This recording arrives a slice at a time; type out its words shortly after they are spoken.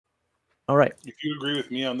All right. If you agree with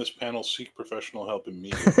me on this panel, seek professional help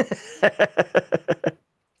immediately.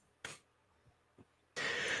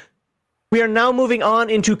 We are now moving on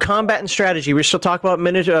into combat and strategy. We're still talking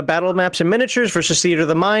about battle maps and miniatures versus theater of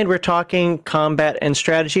the mind. We're talking combat and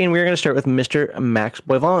strategy, and we're going to start with Mr. Max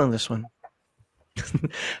Boivin on this one.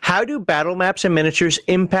 How do battle maps and miniatures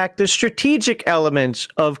impact the strategic elements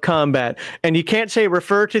of combat? And you can't say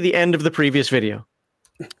refer to the end of the previous video.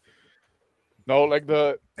 No, like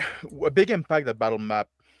a big impact that battle map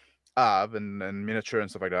have and miniature and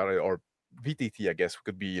stuff like that, or VTT, I guess,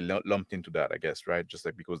 could be lumped into that, I guess, right? Just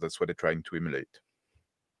like because that's what they're trying to emulate.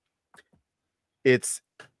 It's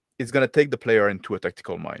gonna take the player into a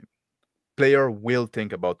tactical mind. Player will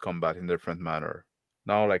think about combat in a different manner.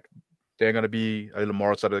 Now, like they're gonna be a little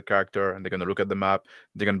more outside of the character, and they're gonna look at the map.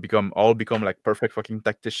 They're gonna become like perfect fucking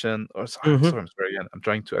tactician. Or sorry, I'm sorry. I'm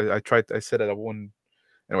trying to. I said that I won't.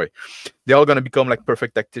 Anyway, they're all gonna become like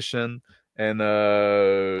perfect tactician and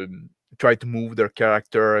try to move their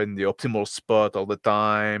character in the optimal spot all the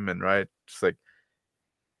time, and right, it's like,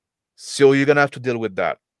 so you're gonna have to deal with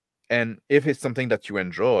that. And if it's something that you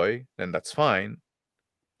enjoy, then that's fine.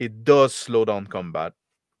 It does slow down combat,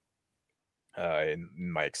 in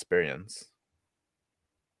my experience,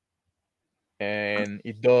 and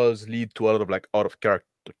it does lead to a lot of like out of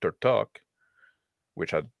character talk,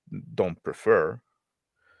 which I don't prefer.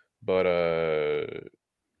 But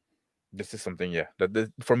this is something, yeah,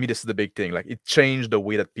 that for me, this is the big thing. Like, it changed the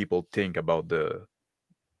way that people think about the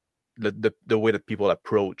way that people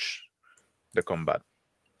approach the combat.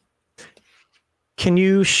 Can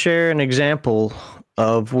you share an example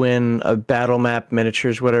of when a battle map,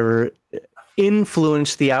 miniatures, whatever,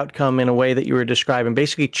 influenced the outcome in a way that you were describing,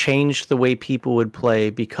 basically changed the way people would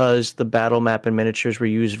play because the battle map and miniatures were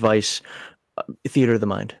used vice theater of the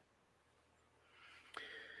mind?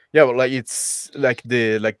 Yeah, well, like it's like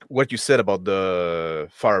what you said about the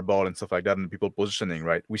fireball and stuff like that, and people positioning,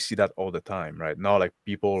 right? We see that all the time, right? Now, like,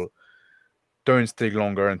 people turns take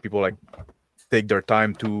longer, and people like take their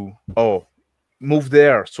time to move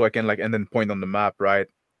there so I can like, and then point on the map, right?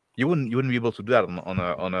 You wouldn't be able to do that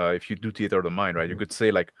on a if you do theater of the mind, right? You could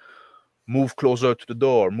say like, move closer to the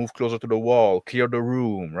door, move closer to the wall, clear the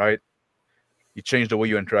room, right? You change the way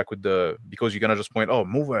you interact with because you're gonna just point,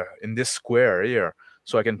 move in this square here,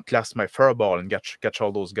 so I can cast my fireball and catch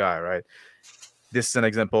all those guys, right? This is an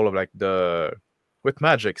example of like with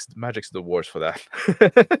magic's the worst for that.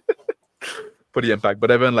 For the impact, but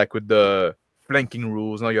even like with the flanking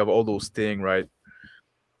rules, now you have all those things, right?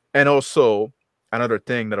 And also another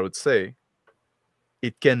thing that I would say,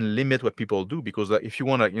 it can limit what people do, because like, if you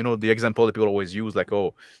want to, the example that people always use, like,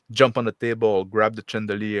 jump on the table, grab the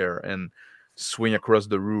chandelier, and swing across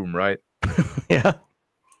the room, right? Yeah.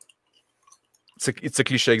 It's a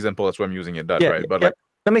cliche example, that's why I'm using it, right? But like,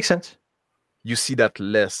 that makes sense. You see that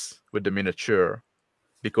less with the miniature,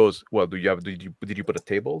 because, well, did you put a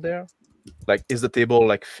table there? Like, is the table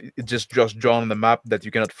like just drawn on the map that you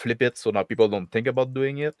cannot flip it, so now people don't think about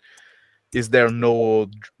doing it? Is there no,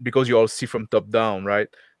 because you all see from top down, right?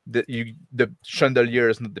 The chandelier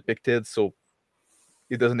is not depicted, so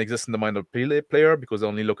it doesn't exist in the mind of the player because they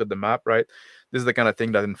only look at the map, right? This is the kind of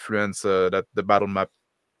thing that influence that the battle map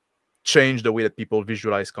change the way that people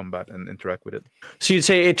visualize combat and interact with it. So you'd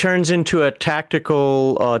say it turns into a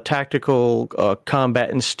tactical combat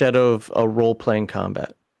instead of a role-playing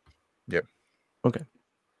combat. Yep. Okay.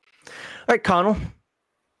 All right, Connell.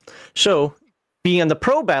 So, being on the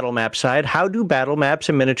pro battle map side, how do battle maps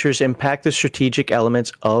and miniatures impact the strategic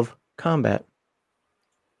elements of combat?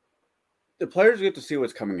 The players get to see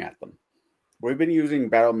what's coming at them. We've been using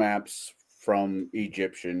battle maps from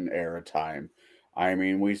Egyptian era time. I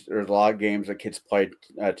mean, there's a lot of games that kids play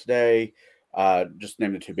today. Just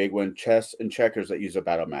name the two big ones: chess and checkers, that use a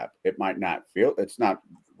battle map. It might not it's not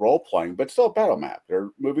role playing, but still a battle map. They're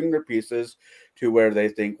moving their pieces to where they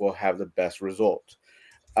think will have the best result.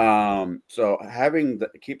 So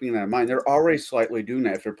keeping that in mind, they're already slightly doing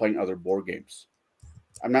that if they're playing other board games.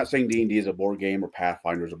 I'm not saying D&D is a board game or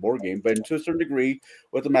Pathfinder is a board game, but to a certain degree,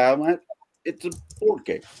 with the battle map, it's a board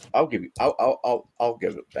game. I'll give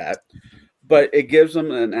it that. But it gives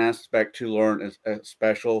them an aspect to learn a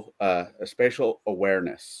spatial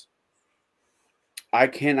awareness. I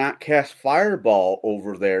cannot cast fireball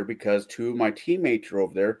over there because two of my teammates are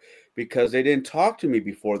over there because they didn't talk to me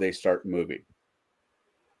before they start moving.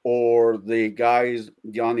 Or the guys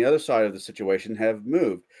on the other side of the situation have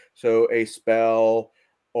moved. So a spell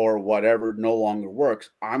or whatever no longer works.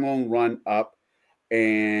 I'm going to run up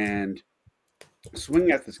and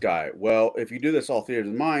swing at this guy. Well, if you do this all theater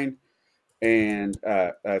of the mind, and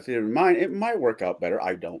theater of mind, it might work out better.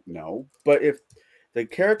 I don't know. But if the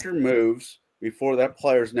character moves before that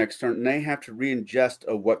player's next turn, and they have to re-ingest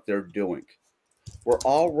of what they're doing. We're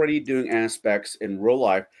already doing aspects in real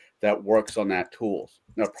life that works on that tools.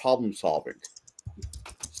 Now, problem solving.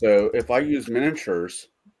 So if I use miniatures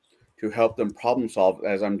to help them problem solve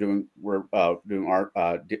as I'm doing, we're doing our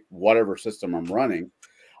whatever system I'm running,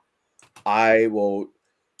 I will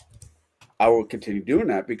continue doing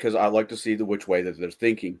that because I like to see which way that they're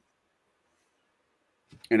thinking.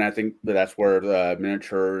 And I think that's where the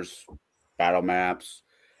miniatures, battle maps,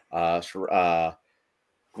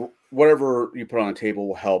 whatever you put on the table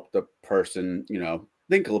will help the person,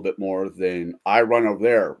 think a little bit more than I run over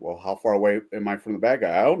there. Well, how far away am I from the bad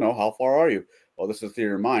guy? I don't know. How far are you? Well, this is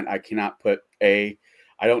theater of mind. I cannot put I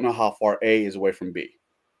don't know how far A is away from B.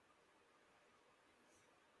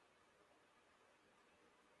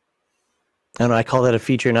 I don't know, I call that a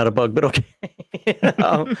feature, not a bug, but okay.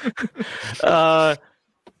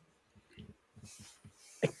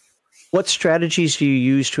 What strategies do you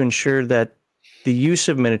use to ensure that the use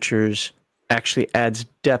of miniatures actually adds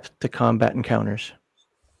depth to combat encounters?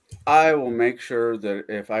 I will make sure that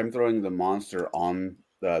if I'm throwing the monster on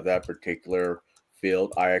that particular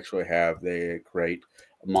field, I actually have the create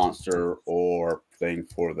monster or thing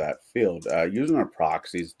for that field. Using our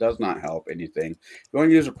proxies does not help anything. If you want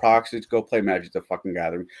to use a proxy to go play Magic the fucking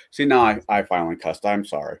Gathering. See, now I finally cussed. I'm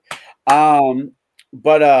sorry.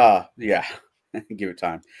 But yeah, give it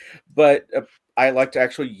time. But I like to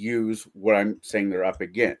actually use what I'm saying they're up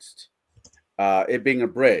against. It being a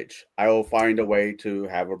bridge, I will find a way to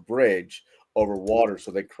have a bridge over water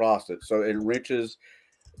so they cross it. So it enriches,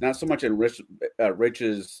 not so much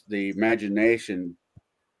enriches the imagination,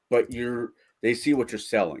 but they see what you're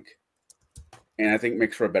selling, and I think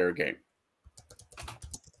makes for a better game.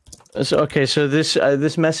 So okay, so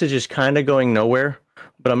this message is kind of going nowhere,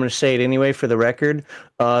 but I'm going to say it anyway for the record.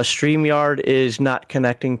 StreamYard is not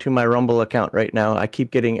connecting to my Rumble account right now. I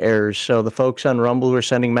keep getting errors. So the folks on Rumble who are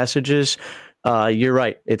sending messages, you're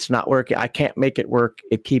right. It's not working. I can't make it work.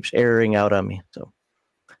 It keeps erroring out on me. So,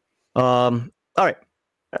 all right,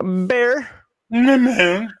 Bear.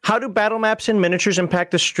 How do battle maps and miniatures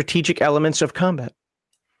impact the strategic elements of combat?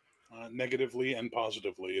 Negatively and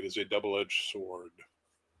positively. It is a double-edged sword.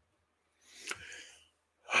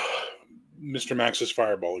 Mr. Max's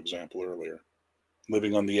fireball example earlier.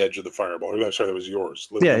 Living on the edge of the fireball. Sorry, that was yours.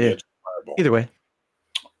 Living on the edge of the fireball. Either way.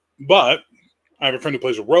 But I have a friend who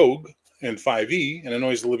plays a rogue in 5e and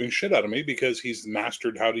annoys the living shit out of me because he's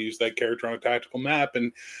mastered how to use that character on a tactical map,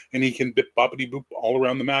 and he can bip boppity boop all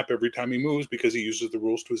around the map every time he moves because he uses the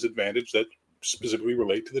rules to his advantage that specifically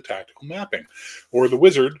relate to the tactical mapping. Or the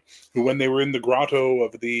wizard, who when they were in the grotto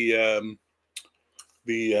of the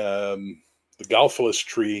Galphalus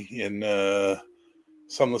tree in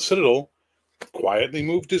Sunless Citadel, quietly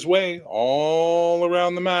moved his way all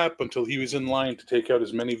around the map until he was in line to take out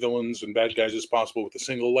as many villains and bad guys as possible with a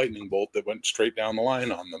single lightning bolt that went straight down the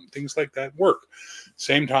line on them. Things like that work.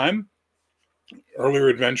 Same time, earlier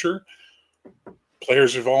adventure,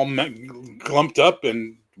 players have all clumped up,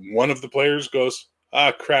 and one of the players goes,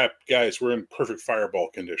 "Ah, crap, guys, we're in perfect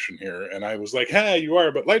fireball condition here." And I was like, "Hey, you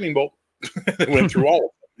are, but lightning bolt." It went through all of them.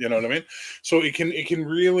 You know what I mean? So it can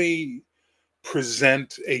really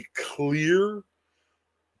present a clear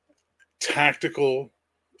tactical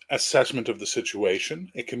assessment of the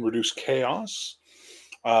situation. It can reduce chaos.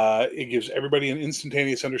 It gives everybody an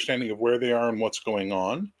instantaneous understanding of where they are and what's going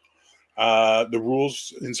on. The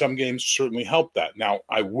rules in some games certainly help that. Now,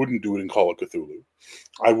 I wouldn't do it in Call of Cthulhu.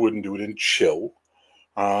 I wouldn't do it in Chill.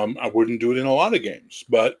 I wouldn't do it in a lot of games.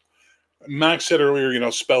 But Max said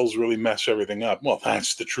earlier, spells really mess everything up. Well,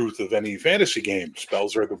 that's the truth of any fantasy game.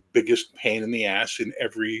 Spells are the biggest pain in the ass in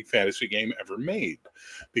every fantasy game ever made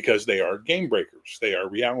because they are game breakers. They are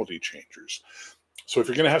reality changers. So if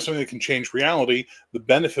you're going to have something that can change reality, the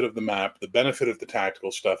benefit of the map, the benefit of the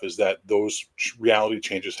tactical stuff is that those reality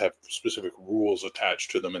changes have specific rules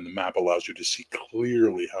attached to them, and the map allows you to see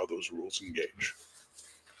clearly how those rules engage.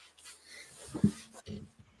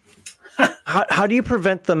 How do you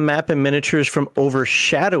prevent the map and miniatures from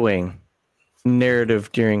overshadowing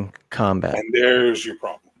narrative during combat? And there's your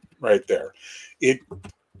problem right there. It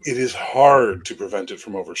is hard to prevent it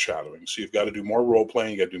from overshadowing. So you've got to do more role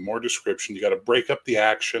playing. You got to do more description. You got to break up the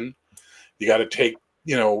action. You got to take,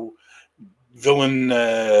 villain,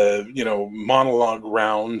 monologue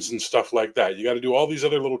rounds and stuff like that. You got to do all these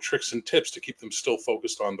other little tricks and tips to keep them still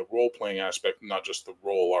focused on the role playing aspect, not just the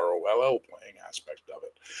role ROLL playing aspect of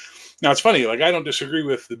it. Now, it's funny, I don't disagree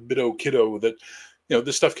with the Biddo Kiddo that,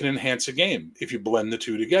 this stuff can enhance a game if you blend the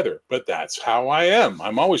two together. But that's how I am.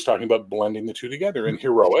 I'm always talking about blending the two together. In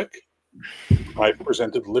Heroic, I've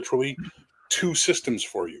presented literally two systems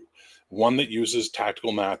for you. One that uses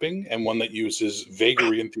tactical mapping and one that uses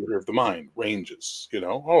vagary and theater of the mind, ranges. You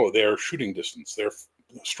know, oh, they're shooting distance, they're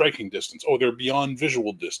striking distance, oh, they're beyond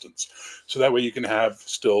visual distance. So that way you can have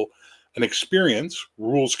still an experience.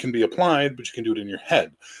 Rules can be applied, but you can do it in your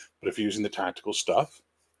head. But if you're using the tactical stuff,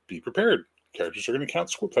 be prepared. Characters are going to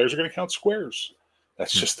count, players are going to count squares.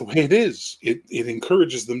 That's just the way it is. It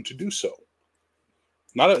encourages them to do so.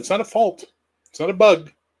 It's not a fault. It's not a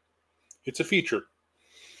bug. It's a feature.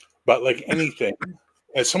 But like anything,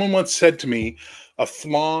 as someone once said to me, a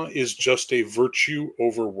flaw is just a virtue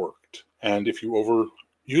overworked. And if you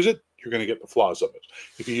overuse it, you're going to get the flaws of it.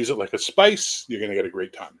 If you use it like a spice, you're going to get a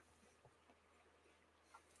great time.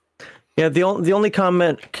 Yeah, the only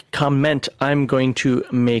comment I'm going to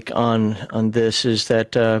make on this is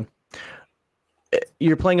that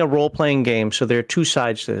you're playing a role-playing game, so there are two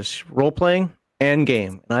sides to this: role-playing and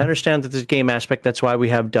game. And I understand that there's a game aspect. That's why we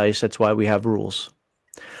have dice. That's why we have rules.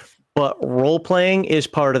 But role-playing is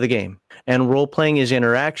part of the game, and role-playing is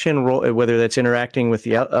interaction. Whether that's interacting with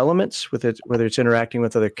the elements, whether it's interacting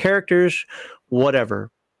with other characters,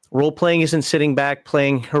 whatever. Role-playing isn't sitting back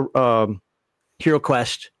playing Hero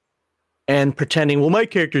Quest and pretending, well, my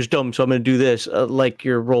character's dumb, so I'm going to do this. Like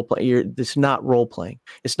your role play, it's not role playing.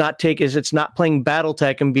 It's not playing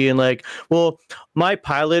BattleTech and being like, well, my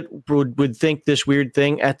pilot would think this weird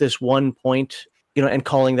thing at this one point, you know, and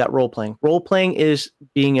calling that role playing. Role playing is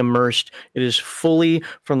being immersed. It is fully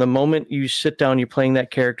from the moment you sit down, you're playing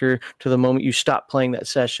that character, to the moment you stop playing that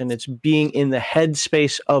session. It's being in the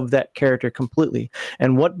headspace of that character completely.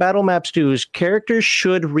 And what battle maps do is characters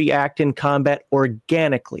should react in combat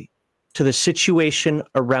organically to the situation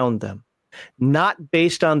around them, not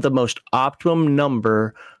based on the most optimum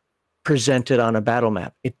number presented on a battle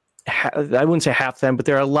map. I wouldn't say half them, but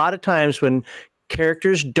there are a lot of times when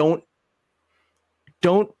characters don't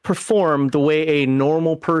perform the way a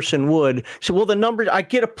normal person would. So, well, the number, I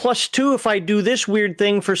get a +2 if I do this weird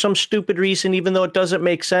thing for some stupid reason, even though it doesn't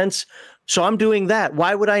make sense. So I'm doing that.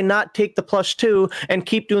 Why would I not take the +2 and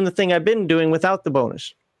keep doing the thing I've been doing without the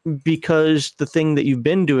bonus? Because the thing that you've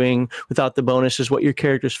been doing without the bonus is what your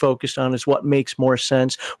character's focused on, is what makes more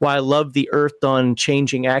sense. Why I love the Earth on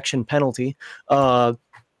changing action penalty.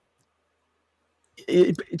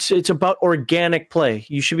 It's about organic play.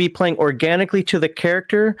 You should be playing organically to the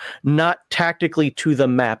character, not tactically to the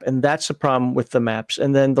map. And that's the problem with the maps.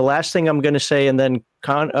 And then the last thing I'm going to say, and then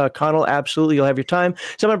Connell, absolutely, you'll have your time.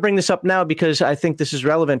 So I'm going to bring this up now because I think this is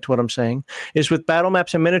relevant to what I'm saying, is with battle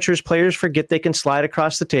maps and miniatures, players forget they can slide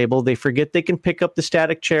across the table. They forget they can pick up the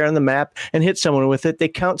static chair on the map and hit someone with it. They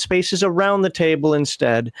count spaces around the table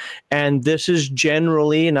instead. And this is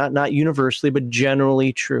generally, not universally, but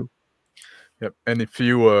generally true. Yep. And if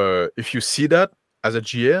you see that as a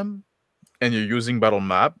GM and you're using battle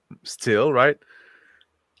map still, right?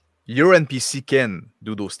 Your NPC can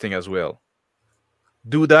do those things as well.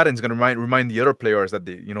 Do that, and it's gonna remind the other players that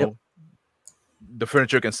the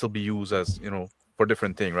furniture can still be used as, for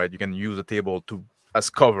different thing, right? You can use a table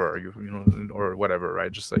as cover, or whatever,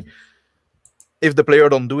 right? Just like, if the player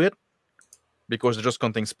don't do it because they're just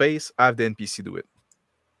counting space, have the NPC do it.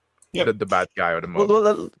 Yeah, the bad guy or the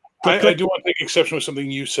mob. I do want to take exception with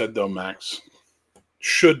something you said, though, Max.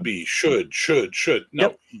 Should be, should.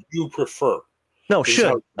 No, you prefer. No,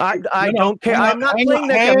 should. I don't care. I'm not playing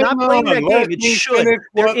that game. I'm not playing that game. It should.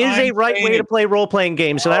 There is a right way to play role-playing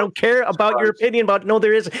games, and I don't care about your opinion about. No,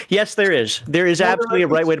 there is. Yes, there is. There is absolutely a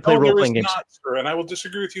right way to play role-playing games. Not, sir, and I will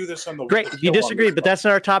disagree with you this on the. Great, you disagree, but that's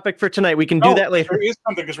not our topic for tonight. We can do that later. There is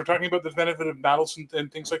something, because we're talking about the benefit of battles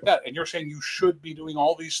and things like that, and you're saying you should be doing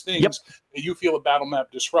all these things that you feel a battle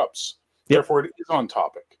map disrupts. Therefore, it is on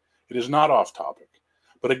topic. It is not off topic.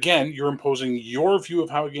 But again, you're imposing your view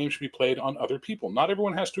of how a game should be played on other people. Not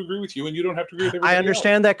everyone has to agree with you, and you don't have to agree with everybody I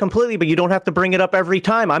understand that completely, but you don't have to bring it up every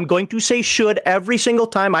time. I'm going to say should every single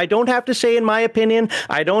time. I don't have to say in my opinion.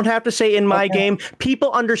 I don't have to say in my game.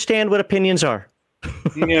 People understand what opinions are.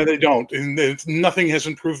 Yeah, they don't. And nothing has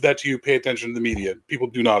improved that to you. Pay attention to the media. People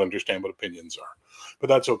do not understand what opinions are. But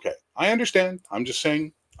that's okay. I understand. I'm just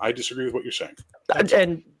saying I disagree with what you're saying.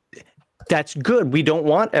 And that's good. We don't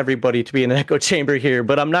want everybody to be in an echo chamber here,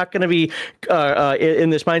 but I'm not going to be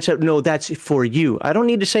in this mindset. No, that's for you. I don't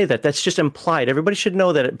need to say that. That's just implied. Everybody should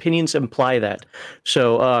know that opinions imply that.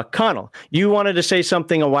 So, Connell, you wanted to say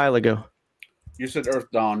something a while ago. You said Earth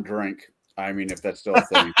Dawn drink. I mean, if that's still a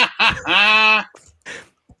thing.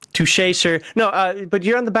 Touché, sir. No, but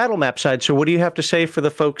you're on the battle map side. So what do you have to say for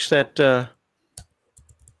the folks that...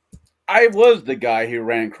 I was the guy who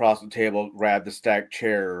ran across the table, grabbed the stacked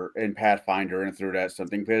chair in Pathfinder and threw it at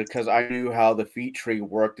something because I knew how the feat tree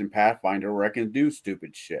worked in Pathfinder, where I can do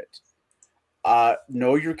stupid shit.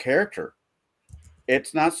 know your character.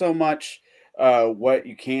 It's not so much what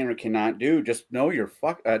you can or cannot do. Just know your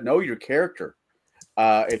character.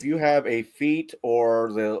 If you have a feat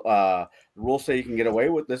or the rules say you can get away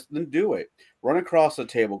with this, then do it. Run across the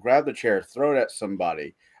table, grab the chair, throw it at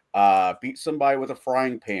somebody, beat somebody with a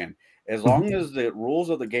frying pan. As long as the rules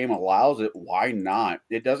of the game allows it, why not?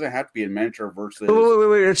 It doesn't have to be a miniature versus.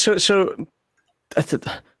 Wait. So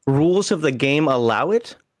rules of the game allow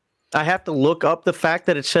it? I have to look up the fact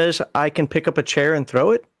that it says I can pick up a chair and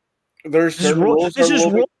throw it? There's this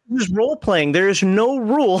is role playing. There is no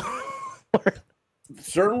rule.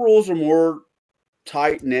 Certain rules are more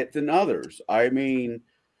tight knit than others. I mean,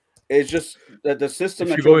 it's just that the system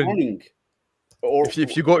that you're running. Or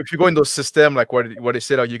if you go in those system like what they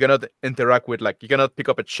said, like, you cannot interact with, like, you cannot pick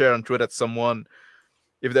up a chair and throw it at someone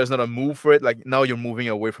if there's not a move for it. Like, now you're moving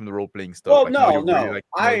away from the role playing stuff. Well, like, no. Really,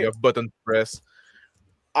 like, you have button press.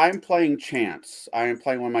 I'm playing Chance. I am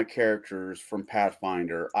playing one of my characters from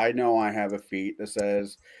Pathfinder. I know I have a feat that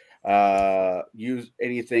says use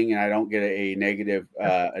anything and I don't get a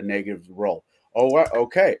negative roll. Oh,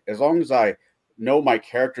 okay. As long as I know my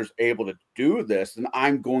character's able to do this, then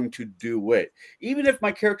I'm going to do it. Even if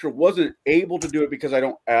my character wasn't able to do it because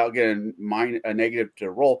I'll get a negative to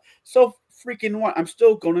roll. So freaking what? I'm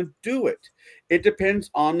still going to do it. It depends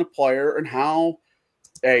on the player and how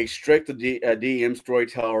strict the DM,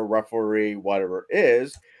 storyteller, referee, whatever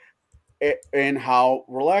is, and how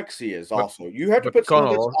relaxed he is. Also, you have to put some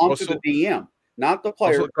of this onto the DM, not the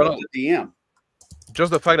player, but the DM.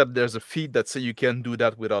 Just the fact that there's a feat that say you can do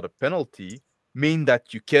that without a penalty mean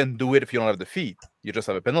that you can do it if you don't have the feat. You just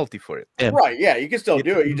have a penalty for it. Yeah. Right? Yeah, you can still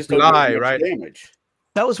do it. You just don't do much damage.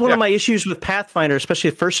 That was one of my issues with Pathfinder,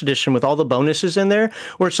 especially the first edition, with all the bonuses in there,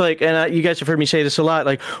 where it's like, and you guys have heard me say this a lot,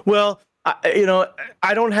 like, well, I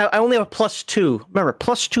only have a +2. Remember,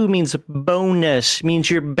 +2 means bonus, means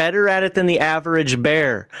you're better at it than the average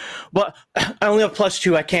bear. But I only have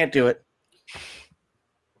 +2. I can't do it.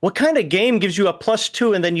 What kind of game gives you a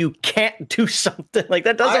 +2 and then you can't do something? Like,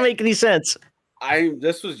 that doesn't make any sense.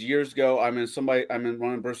 This was years ago. I'm in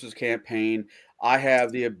one of Bruce's campaign. I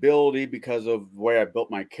have the ability, because of the way I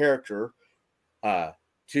built my character,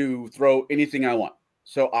 to throw anything I want.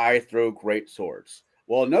 So I throw great swords.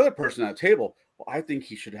 Well, another person at the table, I think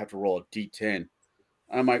he should have to roll a D10.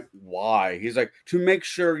 I'm like, why? He's like, to make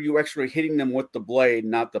sure you actually hitting them with the blade,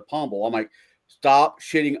 not the pommel. I'm like, stop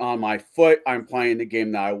shitting on my foot. I'm playing the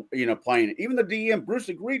game now. Playing it. Even the DM, Bruce,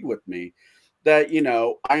 agreed with me that,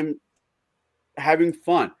 I'm having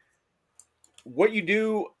fun. What you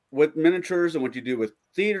do with miniatures and what you do with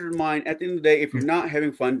theater of mind, at the end of the day, if you're not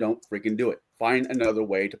having fun, don't freaking do it. Find another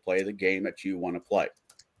way to play the game that you want to play.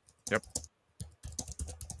 Yep.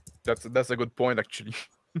 That's a good point, actually.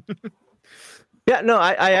 Yeah, no,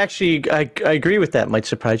 I actually agree with that. Might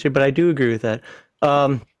surprise you, but I do agree with that.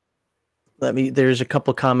 There's a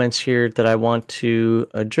couple comments here that I want to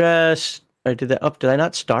address. I did that up. Did I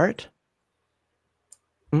not start?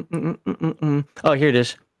 Oh, here it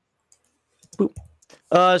is. Boop.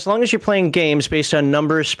 As long as you're playing games based on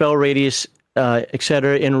numbers, spell radius,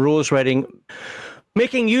 etc., in rules writing,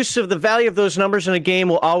 making use of the value of those numbers in a game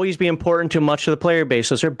will always be important to much of the player base.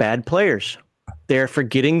 Those are bad players. They're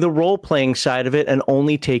forgetting the role-playing side of it and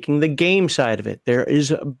only taking the game side of it. There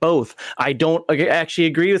is both. I don't actually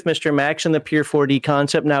agree with Mr. Max in the pure 4D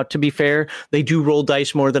concept. Now, to be fair, they do roll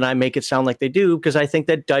dice more than I make it sound like they do, because I think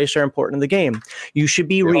that dice are important in the game. You should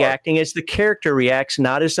be reacting as the character reacts,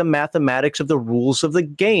 not as the mathematics of the rules of the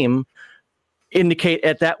game indicate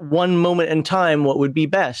at that one moment in time what would be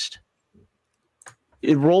best.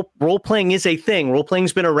 Role playing is a thing. Role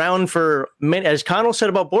playing's been around for many, as Connell said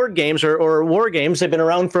about board games or war games. They've been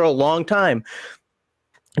around for a long time.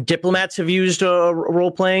 Diplomats have used role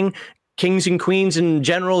playing. Kings and queens and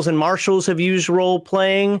generals and marshals have used role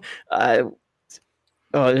playing.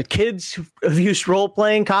 Kids have used role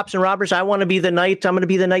playing. Cops and robbers. I want to be the knight. I'm going to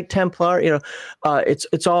be the Knight Templar.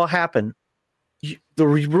 It's all happened. The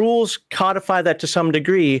rules codify that to some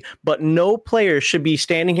degree, but no player should be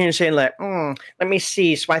standing here and saying, like, let me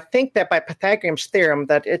see. So I think that by Pythagorean's theorem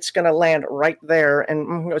that it's going to land right there.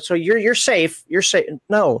 And so you're safe. You're safe.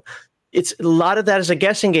 No, it's a lot of that is a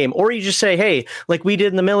guessing game. Or you just say, hey, like we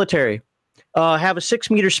did in the military, have a 6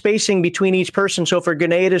 meter spacing between each person. So if a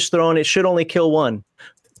grenade is thrown, it should only kill one.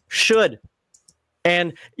 Should.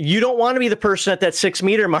 And you don't want to be the person at that 6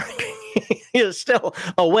 meter mark. Is still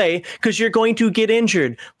away because you're going to get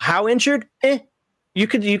injured. How injured? You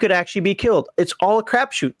could actually be killed. It's all a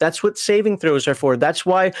crapshoot. That's what saving throws are for. That's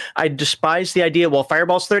why I despise the idea. Well,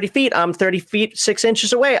 fireball's 30 feet. I'm 30 feet 6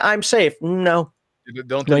 inches away. I'm safe. No, They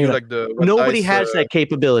don't No, tell you you're like what Nobody dice, has that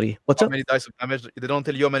capability. What's how up? many dice of damage. They don't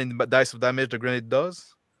tell you how many dice of damage the grenade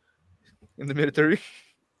does in the military.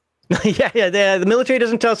 yeah. The military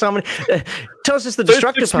doesn't tell us how many. Tells us the So it's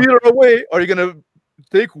destructive 6 power. meters away. Are you gonna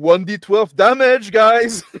take 1d12 damage,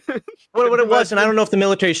 guys? What it was, and I imagine? don't know if the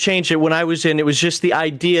military's changed it. When I was in, it was just the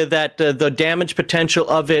idea that the damage potential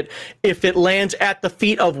of it, if it lands at the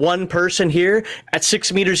feet of one person here at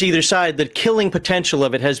 6 meters either side, the killing potential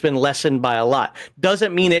of it has been lessened by a lot.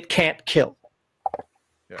 Doesn't mean it can't kill.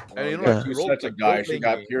 Yeah, Well, and you you know, got like, two role- sets like of dice. You role-playing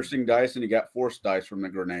got game- piercing dice and you got force dice from the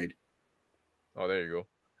grenade. Oh, there you go.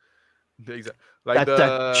 Like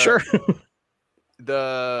Sure.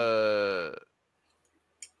 the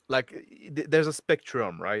like there's a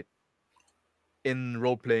spectrum, right, in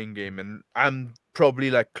role-playing game, and I'm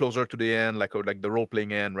probably like closer to the end, like, or like the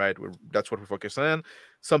role-playing end, right, where that's what we focus on.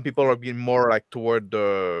 Some people are being more like toward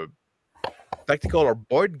the tactical or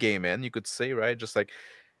board game end, you could say, right, just like.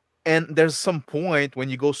 And there's some point when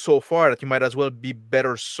you go so far that you might as well be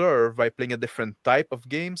better served by playing a different type of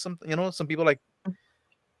game. Some people like,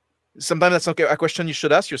 sometimes that's okay, a question you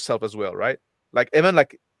should ask yourself as well, right? Like, even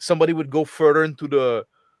like somebody would go further into the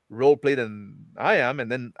role play than I am,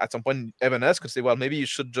 and then at some point Evan S could say, well, maybe you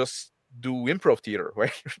should just do improv theater,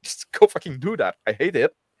 right? Just go fucking do that. I hate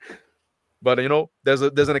it. But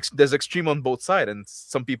there's extreme on both sides, and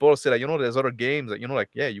some people say like, there's other games that, like,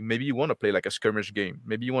 yeah, maybe you want to play like a skirmish game,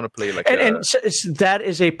 maybe you want to play like that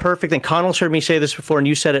is a perfect thing. Connell's heard me say this before, and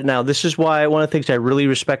you said it now. This is why one of the things I really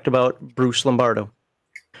respect about Bruce Lombardo,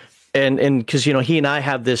 and because he and I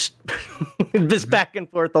have this this back and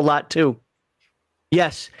forth a lot too.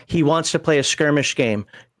 Yes, he wants to play a skirmish game.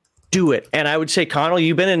 Do it. And I would say, Connell,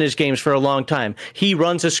 you've been in his games for a long time. He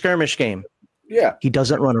runs a skirmish game. Yeah, he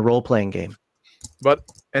doesn't run a role-playing game. But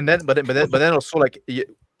then also, like,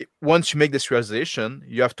 once you make this realization,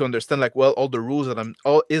 you have to understand, like, well, all the rules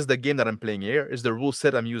is the game that I'm playing here, is the rule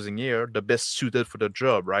set I'm using here the best suited for the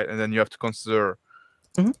job, right? And then you have to consider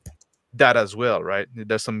that as well, right?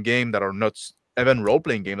 There's some game that are not, even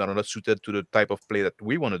role-playing games that are not suited to the type of play that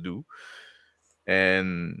we want to do,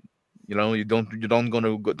 and you don't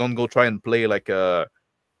go try and play like the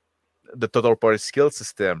total party skill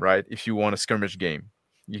system, right? If you want a skirmish game,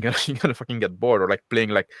 you're gonna fucking get bored, or like playing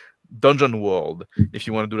like Dungeon World if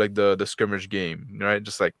you want to do like the skirmish game, right?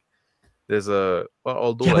 Just like there's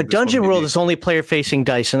although yeah, like but Dungeon World is only player facing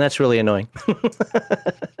dice, and that's really annoying.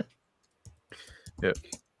 Yeah.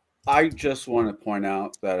 I just want to point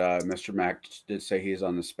out that Mr. Mac did say he's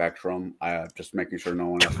on the spectrum. Just making sure no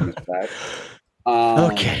one else missed that.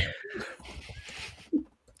 Okay.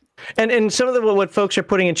 And some of what folks are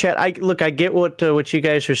putting in chat, I get what you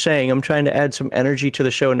guys are saying. I'm trying to add some energy to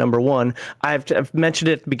the show. Number one, I've mentioned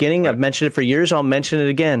it at the beginning. Right. I've mentioned it for years. I'll mention it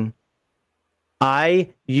again.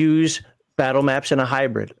 I use battle maps in a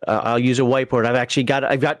hybrid. I'll use a whiteboard.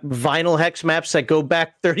 I've got vinyl hex maps that go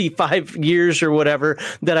back 35 years or whatever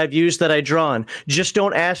that I've used, that I draw on. Just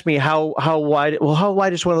don't ask me how wide. Well, how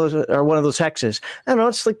wide is one of those hexes? I don't know.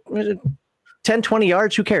 It's like 10, 20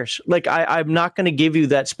 yards, who cares? Like, I'm not going to give you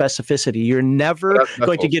that specificity. You're never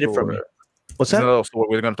going to get it from me. What's that? Also what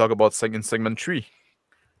we're going to talk about in segment 3.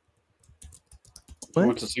 What?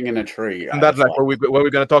 Wants to sing in a tree. Isn't that like what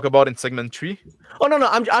we're going to talk about in segment 3? Oh, no.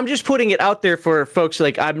 I'm just putting it out there for folks.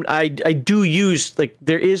 Like, I do use, like,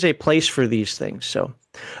 there is a place for these things. So,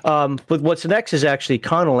 but what's next is actually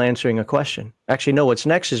Connell answering a question. Actually, no, what's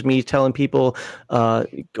next is me telling people,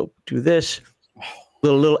 go do this.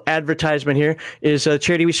 Little advertisement here is a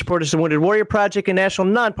charity we support is the Wounded Warrior Project, a national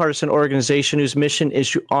nonpartisan organization whose mission is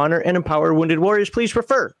to honor and empower wounded warriors. Please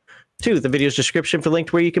refer to the video's description for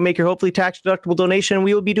links where you can make your hopefully tax-deductible donation.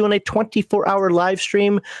 We will be doing a 24-hour live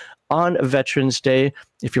stream on Veterans Day.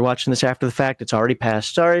 If you're watching this after the fact, it's already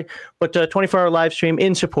passed. Sorry, but 24-hour live stream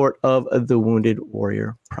in support of the Wounded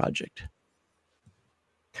Warrior Project.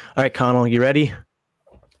 All right, Connell, you ready?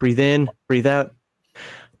 Breathe in, breathe out.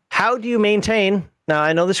 How do you maintain... Now,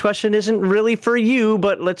 I know this question isn't really for you,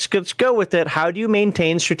 but let's go with it. How do you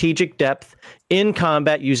maintain strategic depth in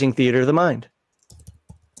combat using theater of the mind?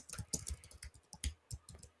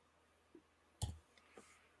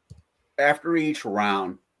 After each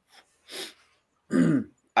round, I'll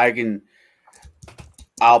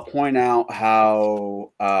point out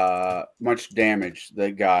how much damage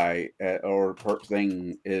the guy or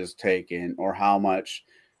thing is taking, or how much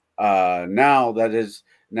now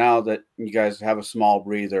that you guys have a small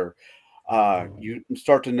breather, you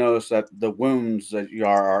start to notice that the wounds that you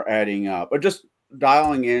are adding up, or just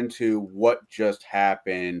dialing into what just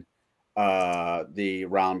happened the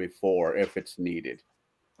round before, if it's needed.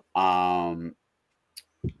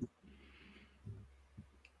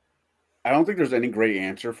 I don't think there's any great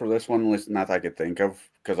answer for this one, at least not that I could think of,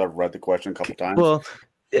 because I've read the question a couple times. Well,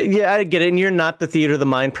 yeah, I get it. And you're not the theater of the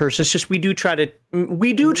mind person. It's just we do try to Right,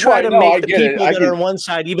 make no, the people that are on one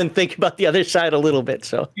side even think about the other side a little bit.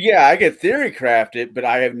 So yeah, I get theory craft it, but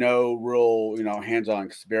I have no real, hands-on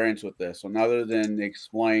experience with this. So other than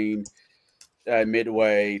explain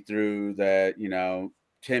midway through that,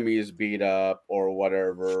 Timmy is beat up or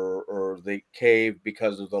whatever, or the cave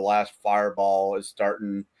because of the last fireball is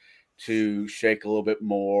starting to shake a little bit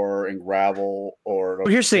more and gravel. Or well,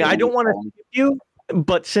 here's the thing: I don't want to skip you,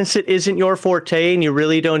 but since it isn't your forte and you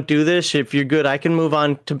really don't do this, if you're good, I can move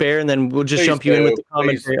on to Bear, and then we'll just jump you in with the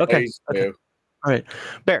commentary. Okay. All right,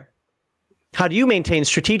 Bear. How do you maintain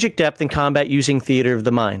strategic depth in combat using theater of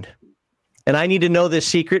the mind? And I need to know this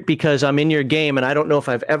secret because I'm in your game, and I don't know if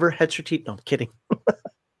I've ever had strategic. No, I'm kidding.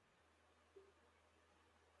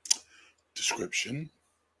 Description.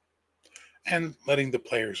 And letting the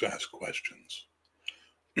players ask questions.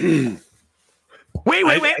 Wait.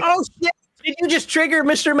 Oh, shit. Did you just trigger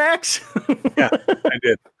Mr. Max? Yeah, I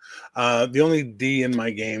did. The only D in my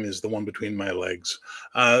game is the one between my legs.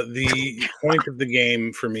 The point of the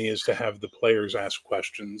game for me is to have the players ask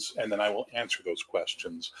questions, and then I will answer those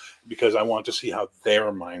questions because I want to see how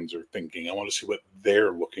their minds are thinking. I want to see what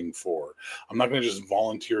they're looking for. I'm not going to just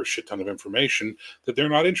volunteer a shit ton of information that they're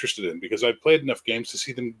not interested in because I've played enough games to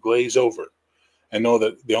see them glaze over and know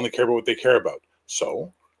that they only care about what they care about.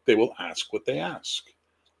 So they will ask what they ask.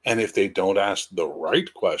 And if they don't ask the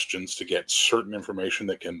right questions to get certain information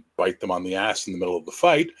that can bite them on the ass in the middle of the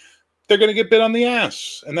fight, they're going to get bit on the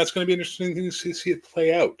ass. And that's going to be an interesting thing to see it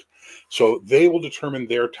play out. So they will determine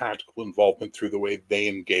their tactical involvement through the way they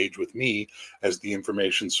engage with me as the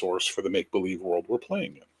information source for the make-believe world we're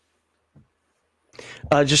playing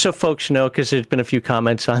in. Just so folks know, because there's been a few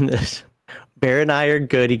comments on this. Bear and I are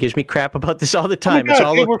good. He gives me crap about this all the time. Oh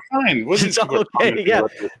God, we're fine. It's all okay. Yeah,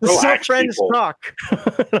 this is how friends talk.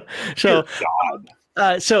 So,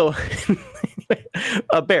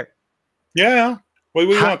 Bear. Yeah. What do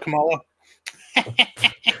we want, Kamala?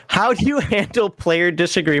 How do you handle player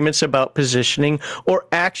disagreements about positioning or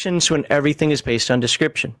actions when everything is based on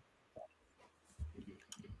description?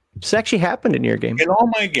 This actually happened in your game. In all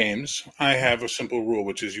my games, I have a simple rule,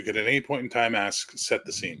 which is you can at any point in time ask, set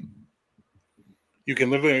the scene. You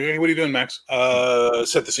can literally, hey, what are you doing, Max?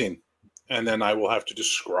 Set the scene. And then I will have to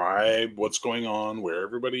describe what's going on, where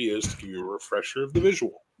everybody is, to give you a refresher of the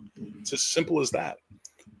visual. It's as simple as that.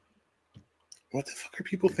 What the fuck are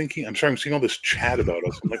people thinking? I'm sorry, I'm seeing all this chat about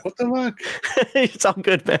us. I'm like, what the fuck? It's all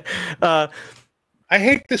good, man. I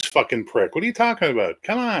hate this fucking prick. What are you talking about?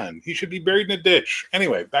 Come on. He should be buried in a ditch.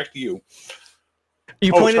 Anyway, back to you.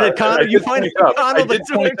 You pointed at Connor. You pointed at Connor. I did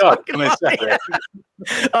point up when I said that.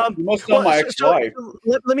 You must know my ex-wife.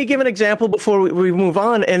 Let me give an example before we move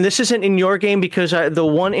on. And this isn't in your game because the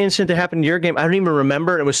one incident that happened in your game, I don't even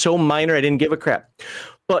remember. It was so minor, I didn't give a crap.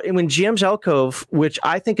 But when GM's Alcove, which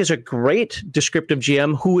I think is a great descriptive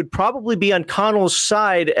GM, who would probably be on Connell's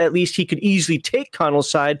side, at least he could easily take Connell's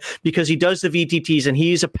side because he does the VTTs and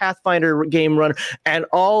he's a Pathfinder game runner and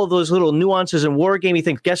all of those little nuances in war game. You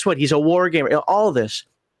think, guess what? He's a war gamer. All of this.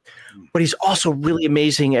 But he's also really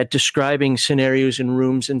amazing at describing scenarios and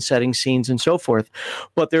rooms and setting scenes and so forth.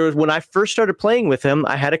 But there was, when I first started playing with him,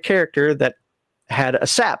 I had a character that had a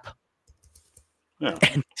sap. Yeah.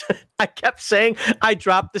 And I kept saying I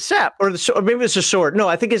dropped the sap or maybe it was a sword. No,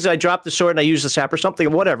 I think it's I dropped the sword and I used the sap or something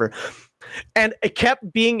or whatever. And it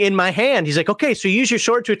kept being in my hand. He's like, okay, so use your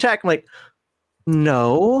sword to attack. I'm like,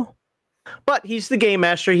 no. But he's the game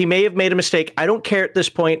master. He may have made a mistake. I don't care at this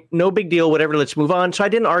point. No big deal. Whatever. Let's move on. So I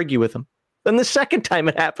didn't argue with him. Then the second time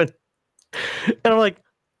it happened. And I'm like,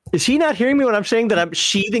 is he not hearing me when I'm saying that I'm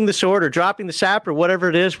sheathing the sword or dropping the sap or whatever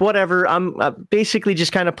it is? Whatever. I'm basically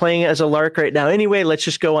just kind of playing as a lark right now. Anyway, let's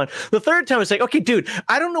just go on. The third time, it's like, okay, dude,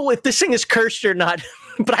 I don't know if this thing is cursed or not,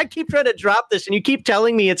 but I keep trying to drop this and you keep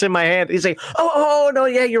telling me it's in my hand. He's like, oh, no,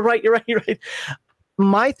 yeah, you're right.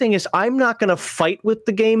 My thing is I'm not going to fight with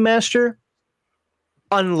the game master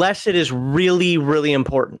unless it is really, really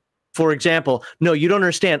important. For example, no, you don't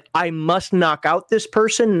understand. I must knock out this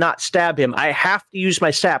person, not stab him. I have to use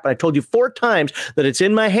my sap. And I told you 4 times that it's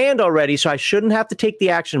in my hand already, so I shouldn't have to take the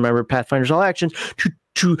action. Remember, Pathfinder's all actions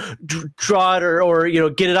to draw it or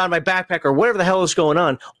get it out of my backpack or whatever the hell is going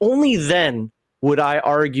on. Only then would I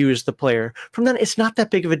argue as the player. From then, it's not that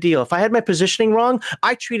big of a deal. If I had my positioning wrong,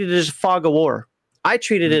 I treat it as a fog of war. I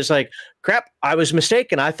treat it as like, crap, I was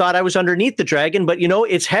mistaken. I thought I was underneath the dragon, but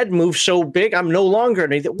its head moves so big, I'm no longer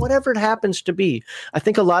underneath it. Whatever it happens to be. I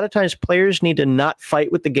think a lot of times players need to not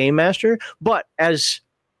fight with the game master, but as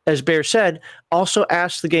as Bear said, also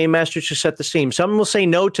ask the game master to set the scene. Some will say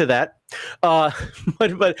no to that, but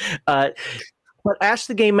ask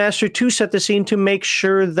the game master to set the scene to make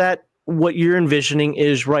sure that what you're envisioning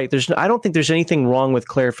is right. I don't think there's anything wrong with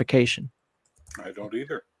clarification. I don't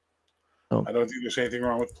either. Oh. I don't think there's anything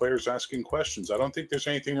wrong with players asking questions. I don't think there's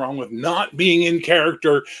anything wrong with not being in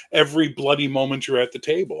character every bloody moment you're at the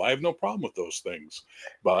table. I have no problem with those things,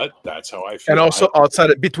 but that's how I feel. And also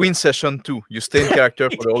between session 2, you stay in character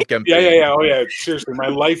for the whole campaign. Yeah. Oh yeah. Seriously, my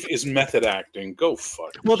life is method acting. Go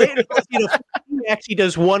fuck. Well, he actually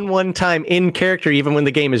does one time in character, even when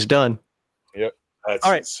the game is done. Yep. That's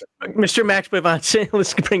all right, insane. Mr. Max Boivin,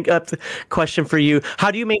 let's bring up the question for you.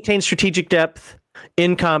 How do you maintain strategic depth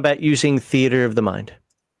in combat using theater of the mind?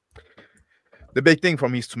 The big thing for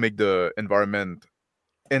me is to make the environment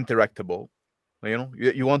interactable. You know,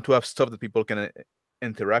 you want to have stuff that people can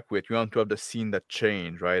interact with. You want to have the scene that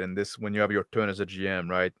change, right? And this, when you have your turn as a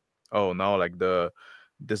GM, right? Oh, now like the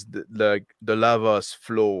lava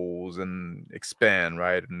flows and expand,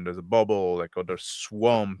 right? And there's a bubble, like, or the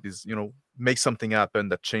swamp is, you know, make something happen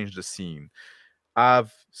that change the scene.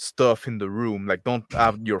 Have stuff in the room, like don't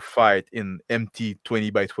have your fight in empty 20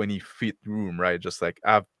 by 20 feet room, right? Just like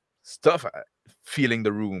have stuff feeling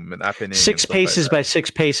the room and happening. 6 paces by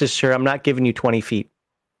 6 paces, sir. I'm not giving you 20 feet.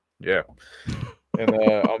 Yeah. And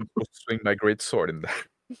I'm supposed to swing my great sword in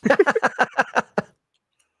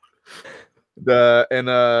there.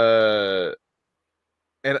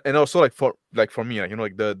 And also like for me, like, you know,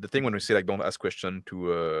 like the thing when we say like don't ask question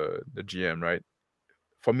to the GM, right?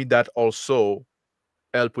 For me, that also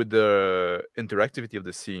help with the interactivity of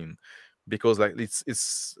the scene, because like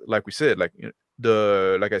it's like we said, like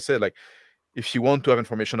like I said, like if you want to have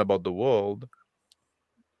information about the world,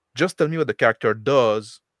 just tell me what the character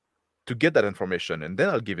does to get that information, and then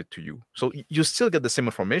I'll give it to you. So you still get the same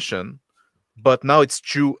information, but now it's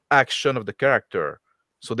through action of the character.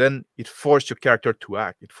 So then it forces your character to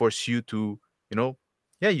act. It forces you to, you know,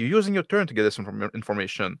 yeah, you're using your turn to get this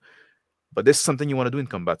information, but this is something you want to do in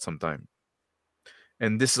combat sometime.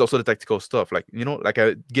 And this is also the tactical stuff. Like, you know, like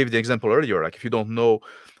I gave the example earlier, like if you don't know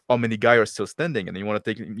how many guys are still standing and you want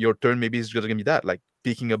to take your turn, maybe it's just gonna be that, like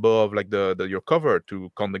peeking above like your cover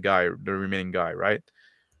to count the remaining guy, right?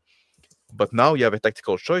 But now you have a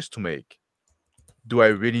tactical choice to make. Do I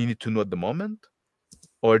really need to know at the moment?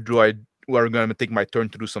 Or we're gonna take my turn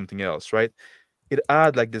to do something else, right? It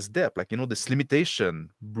add like this depth, like, you know, this limitation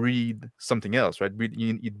breed something else, right?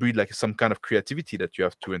 It breed like some kind of creativity that you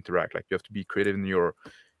have to interact, like you have to be creative in your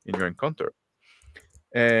encounter.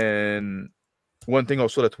 And one thing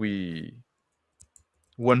also that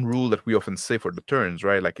one rule that we often say for the turns,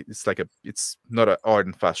 right? Like it's not a hard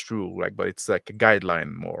and fast rule, like, but it's like a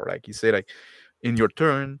guideline more. Like you say, like in your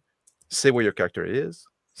turn, say what your character is,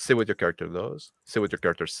 say what your character does, say what your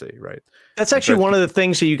character say, right? That's actually one of the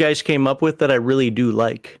things that you guys came up with that I really do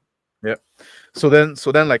like. Yeah. So then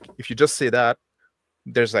like if you just say that,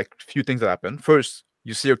 there's like a few things that happen. First,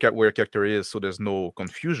 you see where your character is, so there's no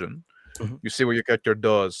confusion. Mm-hmm. You see what your character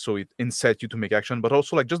does, so it incites you to make action. But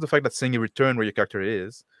also like just the fact that saying a return where your character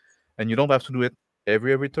is, and you don't have to do it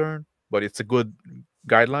every turn, but it's a good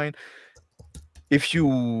guideline. If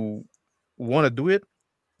you want to do it,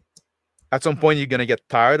 at some point you're gonna get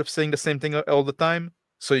tired of saying the same thing all the time,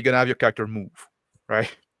 so you're gonna have your character move, right?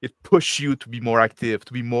 It pushes you to be more active,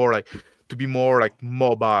 to be more like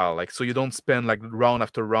mobile, like, so you don't spend like round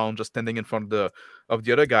after round just standing in front of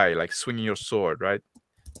the other guy, like swinging your sword, right?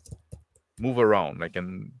 Move around, like,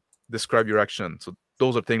 and describe your action. So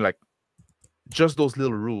those are things like just those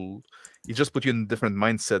little rules. It just put you in a different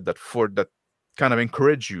mindset that kind of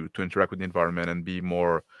encourage you to interact with the environment and be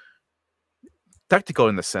more tactical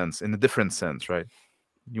in a different sense, right?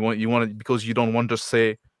 You want it because you don't want to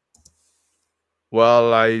say,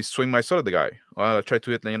 well, I swing my sword at the guy. Well, I try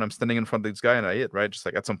to hit, and I'm standing in front of this guy and I hit, right? Just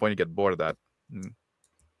like at some point you get bored of that.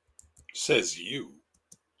 Says you.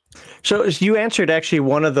 So you answered actually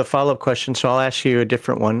one of the follow-up questions, so I'll ask you a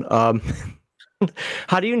different one.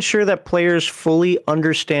 How do you ensure that players fully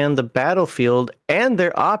understand the battlefield and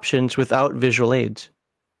their options without visual aids?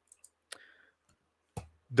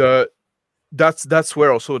 That's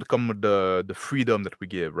where also it comes with the freedom that we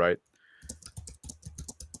give, right?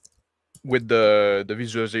 With the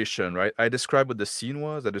visualization, right? I described what the scene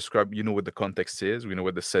was. I described, you know, what the context is. We know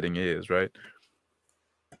what the setting is, right?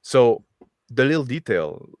 So the little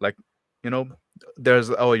detail, like, you know,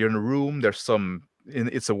 you're in a room.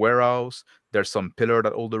 It's a warehouse. There's some pillar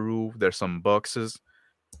that hold the roof. There's some boxes.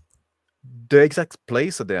 The exact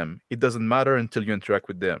place of them, it doesn't matter until you interact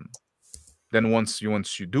with them. Then once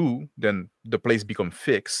you do, then the place become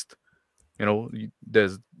fixed. You know,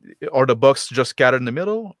 are the bugs just scattered in the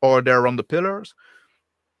middle, or they're around the pillars?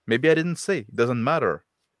 Maybe I didn't say. It doesn't matter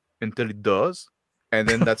until it does, and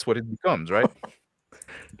then that's what it becomes, right?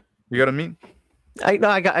 You got what I mean? I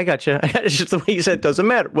got you. It's just the way you said it doesn't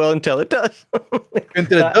matter. Well, until it does.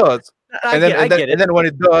 Until it does. I get it. And then when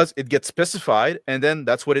it does, it gets specified, and then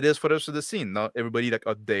that's what it is for the rest of the scene. Now everybody like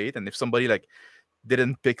update, and if somebody like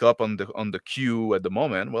didn't pick up on the cue at the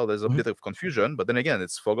moment, well, there's a bit of confusion. But then again,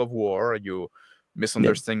 it's fog of war. You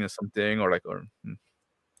misunderstanding something,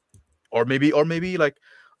 or maybe like,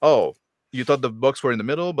 oh, you thought the bugs were in the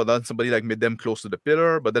middle, but then somebody like made them close to the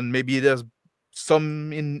pillar. But then maybe there's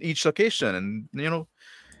some in each location, and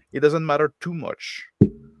it doesn't matter too much.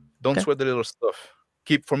 Don't sweat the little stuff.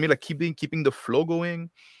 Keeping the flow going.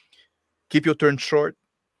 Keep your turn short.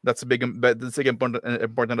 That's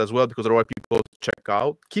important as well, because otherwise people check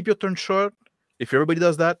out. Keep your turn short. If everybody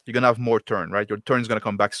does that, you're gonna have more turn, right? Your turn is gonna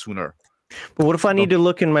come back sooner. But what if I need to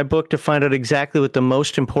look in my book to find out exactly what the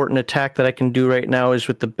most important attack that I can do right now is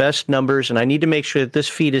with the best numbers, and I need to make sure that this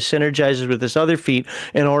feat is synergizes with this other feat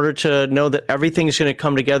in order to know that everything's going to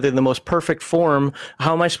come together in the most perfect form?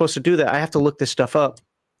 How am I supposed to do that? I have to look this stuff up.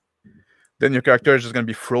 Then your character is just going to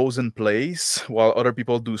be frozen in place while other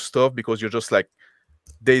people do stuff, because you're just like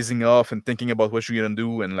dazing off and thinking about what you're going to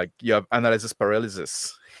do, and like you have analysis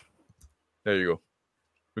paralysis. There you go.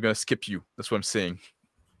 We're going to skip you. That's what I'm saying.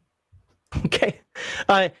 Okay.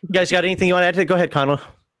 You guys got anything you want to add to it? Go ahead, Connell.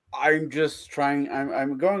 I'm just trying.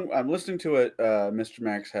 I'm listening to what Mr.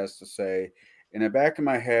 Max has to say. In the back of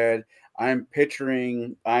my head, I'm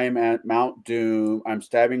picturing I'm at Mount Doom. I'm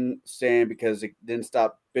stabbing Sam because it didn't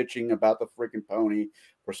stop bitching about the freaking pony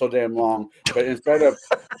for so damn long. But instead of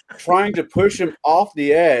trying to push him off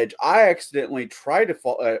the edge, I accidentally try to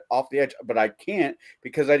fall off the edge, but I can't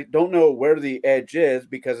because I don't know where the edge is,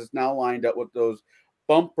 because it's now lined up with those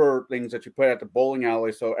bumper things that you put at the bowling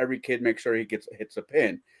alley, so every kid makes sure he hits a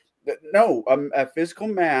pin. No, a physical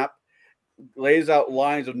map lays out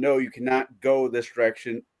lines of no, you cannot go this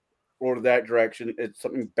direction or that direction. It's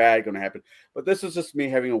something bad going to happen. But this is just me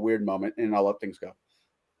having a weird moment, and I'll let things go.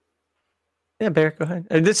 Yeah, Bear, go ahead.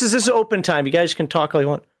 This is open time. You guys can talk all you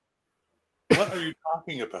want. What are you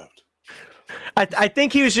talking about? I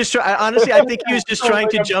think he was just honestly. I think he was just trying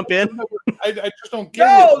to jump in. I just don't get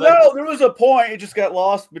it. No, there was a point. It just got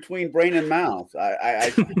lost between brain and mouth.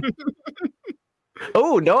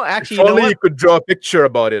 Oh no! Actually, if only you could draw a picture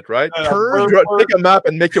about it, right? Take a map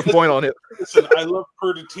and make your point on it. Listen, I love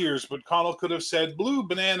Purr to tears, but Connell could have said blue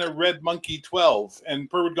banana, red monkey 12, and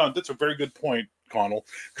Purr would have gone. That's a very good point, Connell,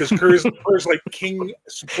 because Purr's like king.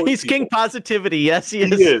 He's king positivity. Yes, he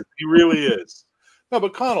is. He is. He really is. No,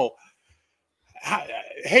 but Connell.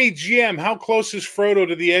 Hey, GM, how close is Frodo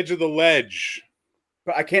to the edge of the ledge?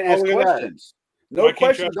 But I can't ask questions. No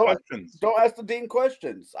questions. Don't ask the dean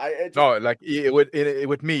questions. No, like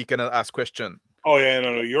with me, you cannot ask question. Oh yeah,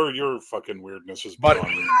 no, your fucking weirdness is beyond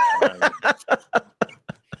me.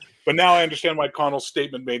 But now I understand why Connell's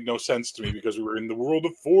statement made no sense to me, because we were in the world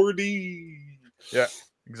of 4D. Yeah,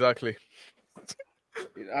 exactly.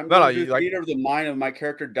 I'm going to do theater of the mind of my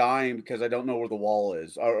character dying because I don't know where the wall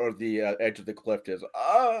is or the edge of the cliff is.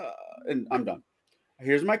 And I'm done.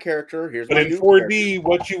 Here's my character. But in 4D, character.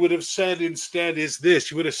 What you would have said instead is this: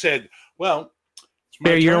 you would have said, "Well,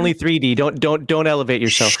 Bear, you're only 3D. Don't elevate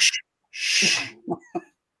yourself." Shh.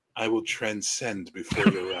 I will transcend before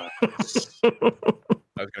your eyes.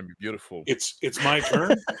 That's gonna be beautiful. It's my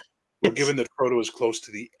turn. Well, given that Frodo is close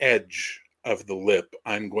to the edge of the lip,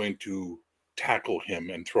 I'm going to tackle him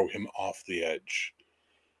and throw him off the edge.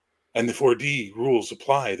 And the 4D rules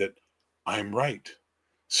apply that I'm right.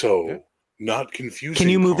 So, not confusing. Can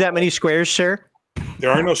you move that many squares, sir?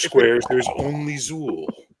 There are no squares. There's only Zool.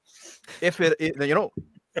 If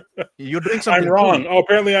you're doing something. I'm wrong. Cool. Oh,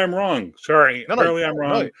 apparently I'm wrong. Sorry. Apparently I'm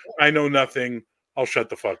wrong. No. I know nothing. I'll shut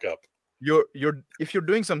the fuck up. If you're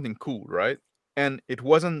doing something cool, right? And it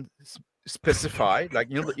wasn't specified, like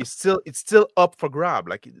it's still up for grab.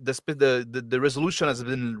 Like the resolution has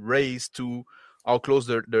been raised to how close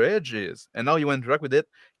the edge is, and now you interact with it.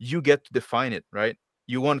 You get to define it, right?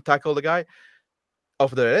 You want to tackle the guy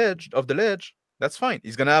off the ledge. That's fine.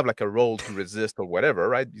 He's gonna have like a roll to resist or whatever,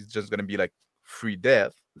 right? He's just gonna be like free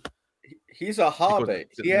death. He's a hobbit.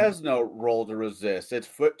 He has no roll to resist. It's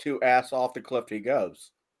foot to ass off the cliff he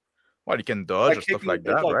goes. Well, you can dodge or stuff like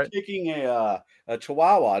that, right? Kicking a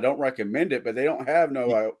chihuahua. I don't recommend it, but they don't have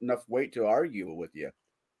enough weight to argue with you.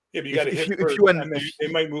 Yeah, but you got to hit first, and they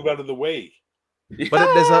might move out of the way.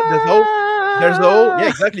 But there's no yeah,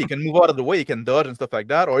 exactly. You can move out of the way, you can dodge and stuff like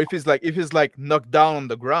that. Or if he's like knocked down on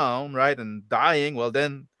the ground, right, and dying, well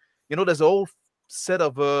then there's a whole set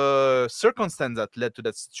of circumstances that led to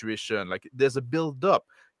that situation. Like there's a build up.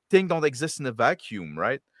 Things don't exist in a vacuum,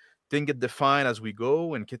 right? Things get defined as we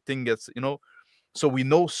go, and thing gets, so we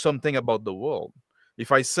know something about the world.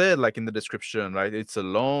 If I said, like in the description, right,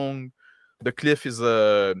 the cliff is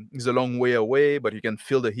a long way away, but you can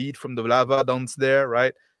feel the heat from the lava down there,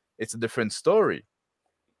 right? It's a different story.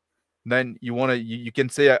 Then you can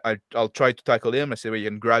say, I'll try to tackle him. I say, well, you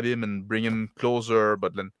can grab him and bring him closer,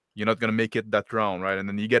 but then you're not gonna make it that round, right? And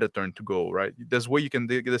then you get a turn to go, right? There's way you can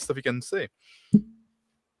the stuff you can say.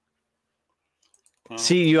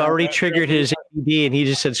 See, you already triggered his AD, and he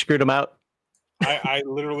just said screwed him out. I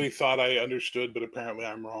literally thought I understood, but apparently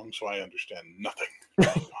I'm wrong, so I understand nothing.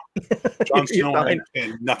 Jon Snow, I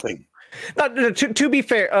understand nothing. To be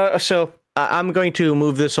fair, so I'm going to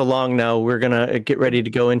move this along now. We're going to get ready to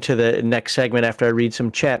go into the next segment after I read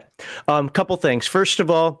some chat. Couple things. First of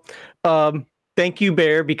all, thank you,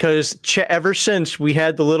 Bear, because ever since we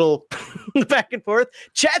had the little back and forth,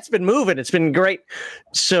 chat's been moving. It's been great.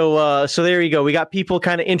 So there you go. We got people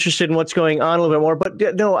kind of interested in what's going on a little bit more.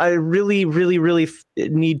 But no, I really, really, really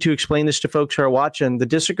need to explain this to folks who are watching. The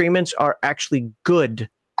disagreements are actually good.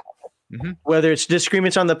 Mm-hmm. Whether it's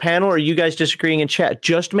disagreements on the panel or you guys disagreeing in chat,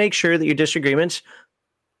 just make sure that your disagreements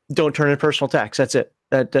don't turn into personal attacks. That's it.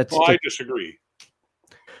 That's. Well, I disagree.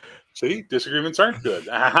 See, disagreements aren't good.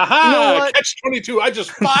 You know Catch-22. I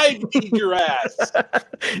just 5D'd your ass.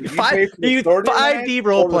 5D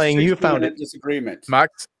role playing. You found it. Disagreement.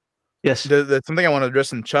 Max. Yes. There's something I want to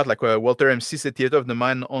address in chat. Like Walter MC said, theater of the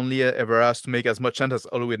mind only ever has to make as much sense as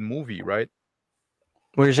Hollywood movie, right?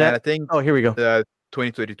 Where's that? And I think. Oh, here we go.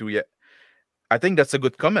 2022. Yeah. I think that's a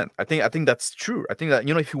good comment. I think that's true. I think that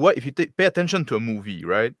if you pay attention to a movie,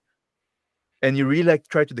 right, and you really like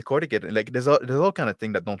try to decode it, like there's all kind of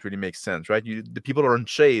things that don't really make sense, right? The people are on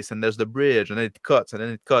chase, and there's the bridge, and then it cuts, and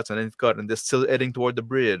then it cuts, and then it cuts, and they're still heading toward the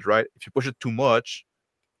bridge, right? If you push it too much,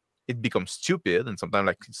 it becomes stupid, and sometimes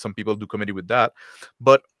like some people do comedy with that.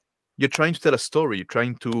 But you're trying to tell a story. You're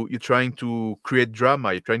trying to create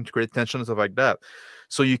drama. You're trying to create tension and stuff like that.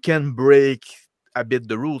 So you can break a bit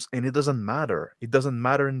the rules, and it doesn't matter. It doesn't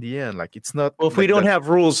matter in the end. Like it's not. Well, if we don't have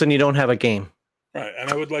rules, then you don't have a game. Right, and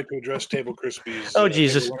I would like to address Table Crispy's.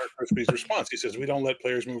 Jesus! Crispy's response. He says we don't let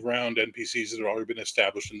players move around NPCs that have already been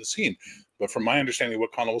established in the scene. But from my understanding of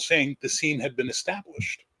what Connell was saying, the scene had been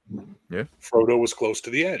established. Yeah. Frodo was close to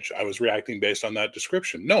the edge. I was reacting based on that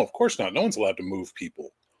description. No, of course not. No one's allowed to move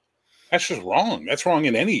people. That's just wrong. That's wrong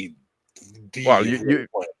in any. Well, you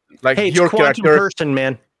like hey, your it's quantum character person,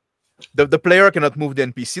 man. The player cannot move the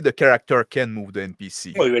NPC. The character can move the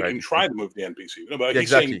NPC. Well, they can try to move the NPC. No, but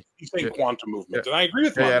exactly. He's saying quantum movement, Yeah. and I agree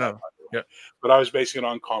with him on that. Yeah. But I was basing it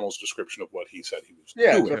on Connell's description of what he said he was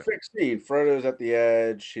doing. It's a fixed scene. Frodo's at the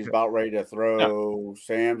edge. He's about ready to throw.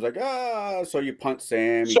 Sam's like, so you punt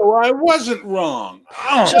Sam. So I wasn't wrong.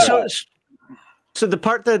 So the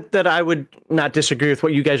part that I would not disagree with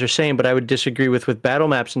what you guys are saying, but I would disagree with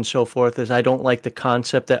Battlemaps and so forth, is I don't like the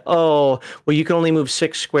concept that, you can only move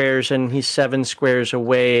 6 squares and he's 7 squares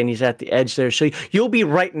away and he's at the edge there. So you'll be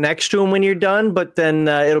right next to him when you're done, but then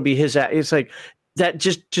it'll be his. It's like that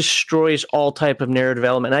just destroys all type of narrative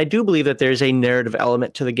element. And I do believe that there's a narrative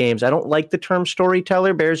element to the games. I don't like the term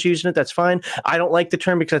storyteller. Bear's using it. That's fine. I don't like the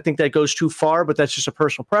term because I think that goes too far, but that's just a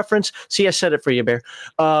personal preference. See, I said it for you, Bear.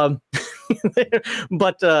 But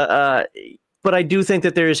I do think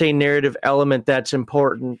that there is a narrative element that's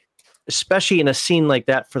important, especially in a scene like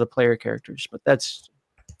that for the player characters. But that's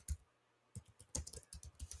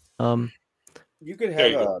you could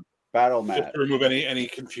have a battle map. Just to remove any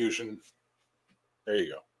confusion. There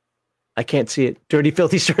you go. I can't see it. Dirty,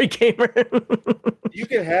 filthy story gamer. You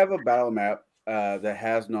could have a battle map that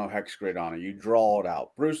has no hex grid on it. You draw it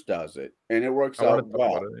out. Bruce does it, and it works out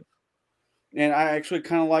well. And I actually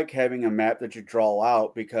kind of like having a map that you draw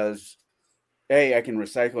out because A, I can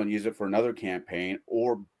recycle and use it for another campaign,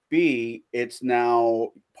 or B, it's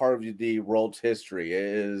now part of the world's history. It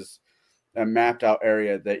is a mapped out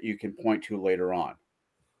area that you can point to later on.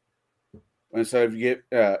 Instead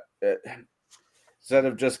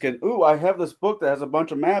of just getting, I have this book that has a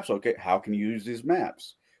bunch of maps. Okay, how can you use these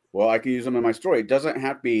maps? Well, I can use them in my story. It doesn't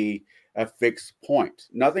have to be a fixed point.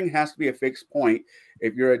 Nothing has to be a fixed point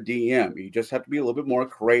if you're a DM. You just have to be a little bit more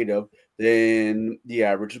creative than the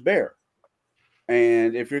average bear.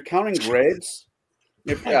 And if you're counting grids,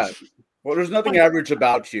 there's nothing average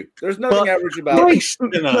about you. There's nothing average about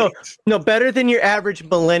you. No, better than your average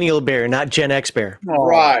millennial bear, not Gen X bear.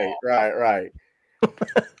 Right.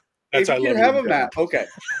 That's if you can have a map, okay.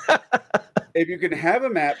 If you can have a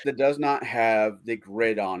map that does not have the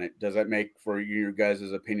grid on it, does that make, for your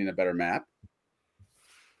guys' opinion, a better map?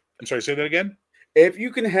 I'm sorry, say that again? If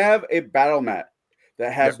you can have a battle map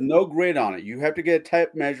that has no grid on it, you have to get a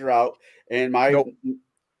tape measure out. And my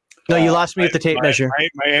no, you lost me with the tape measure.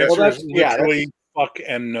 My answer is literally fuck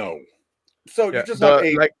and no. So you just have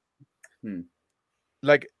a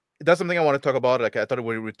like that's something I want to talk about. Like I thought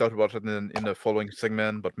we talked about it in the following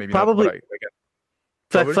segment, but maybe probably not.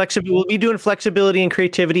 Probably. Flexibility. We'll be doing flexibility and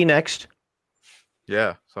creativity next.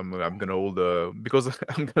 Yeah, so I'm gonna hold because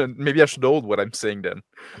maybe I should hold what I'm saying then.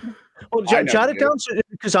 Well, jot it down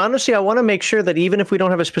because honestly, I want to make sure that even if we don't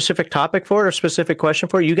have a specific topic for it or a specific question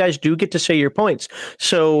for it, you guys do get to say your points.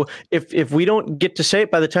 So if we don't get to say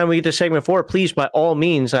it by the time we get to segment 4, please, by all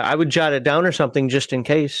means, I would jot it down or something just in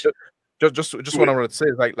case. Just what I wanted to say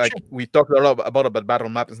is like sure. We talked a lot about battle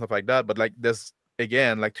map and stuff like that, but like there's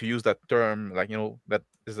again like to use that term like that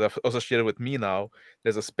is associated with me now.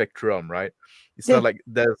 There's a spectrum, right? It's not like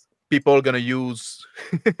there's people gonna use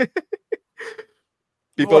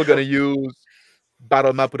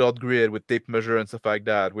battle map without grid with tape measure and stuff like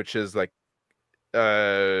that, which is like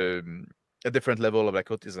a different level of like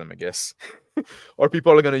autism, I guess. Or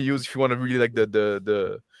people are gonna use, if you want to really like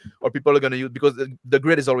or people are gonna use, because the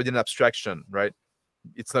grid is already an abstraction, right?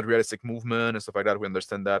 It's not realistic movement and stuff like that. We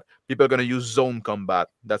understand that. People are gonna use zone combat.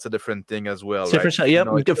 That's a different thing as well. Different, right?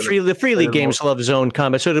 Yep. The Free League games love zone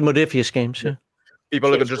combat. So do Modifius games. Yeah.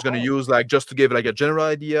 People are just gonna use like just to give like a general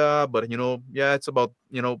idea, but it's about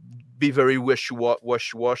be very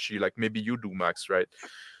wishy-washy, like maybe you do, Max, right?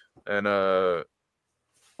 And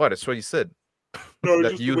that's what you said. No,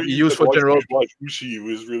 that you use for general. Wishy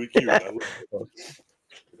is really cute.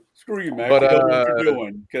 Screw you, Max. But you know what you're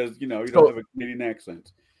doing because you don't have a Canadian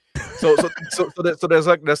accent. So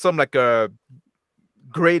there's some like a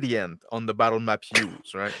gradient on the battle map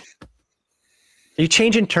use, right? Are you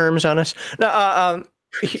changing terms on us? No,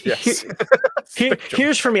 yes.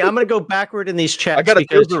 Here's for me. I'm going to go backward in these chats. I got a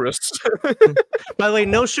By the way,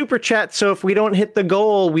 no super chat. So if we don't hit the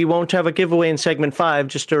goal, we won't have a giveaway in segment 5.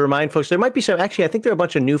 Just to remind folks, there might be some. Actually, I think there are a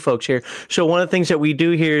bunch of new folks here. So one of the things that we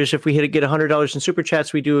do here is if we get $100 in super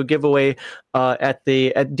chats, we do a giveaway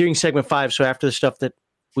during segment 5. So after the stuff that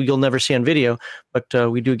you'll never see on video,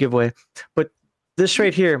 but we do a giveaway. But this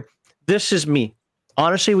right here, this is me.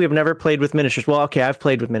 Honestly, we have never played with miniatures. Well, okay, I've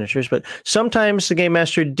played with miniatures, but sometimes the Game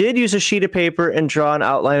Master did use a sheet of paper and draw an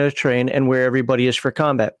outline of terrain and where everybody is for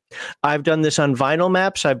combat. I've done this on vinyl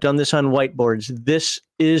maps. I've done this on whiteboards. This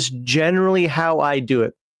is generally how I do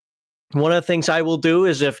it. One of the things I will do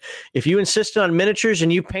is if you insisted on miniatures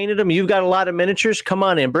and you painted them, you've got a lot of miniatures, come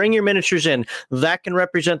on in, bring your miniatures in. That can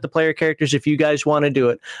represent the player characters if you guys want to do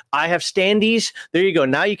it. I have standees. There you go.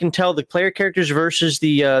 Now you can tell the player characters versus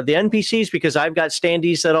the NPCs because I've got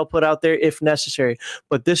standees that I'll put out there if necessary.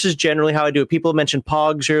 But this is generally how I do it. People mentioned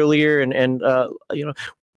pogs earlier and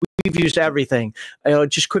we've used everything.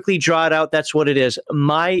 Just quickly draw it out. That's what it is.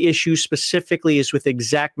 My issue specifically is with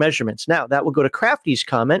exact measurements. Now that will go to Crafty's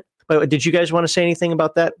comment. But did you guys want to say anything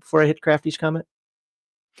about that before I hit Crafty's comment?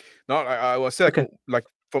 No, I was saying like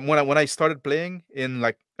from when I started playing in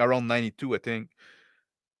like around 92, I think.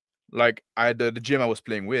 Like the gym I was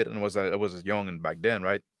playing with, and I was young and back then,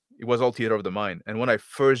 right? It was all theater of the mind. And when I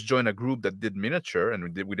first joined a group that did miniature, and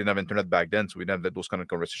we didn't have internet back then, so we didn't have those kind of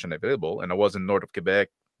conversation available. And I was in north of Quebec,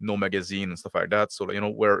 no magazine and stuff like that. So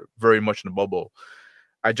we're very much in a bubble.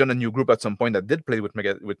 I joined a new group at some point that did play with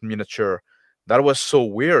miniature. That was so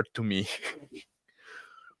weird to me.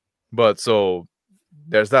 But so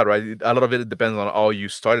there's that, right? A lot of it depends on how you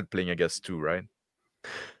started playing, I guess, too, right?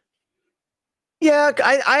 Yeah,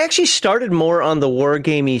 I actually started more on the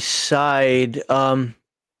wargamey side,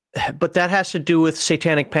 but that has to do with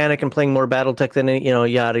Satanic Panic and playing more BattleTech than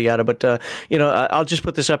yada yada. But I'll just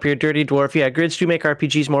put this up here. Dirty Dwarf, yeah, grids do make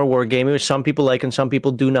RPGs more wargamey, which some people like and some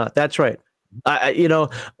people do not. That's right.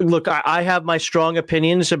 Look, I have my strong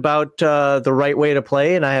opinions about the right way to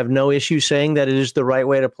play, and I have no issue saying that it is the right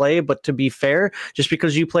way to play. But to be fair, just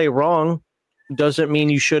because you play wrong doesn't mean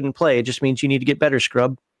you shouldn't play. It just means you need to get better,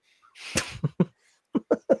 scrub.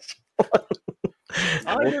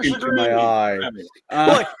 Look into my eye.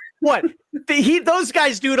 What? Those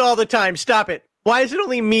guys do it all the time. Stop it. Why is it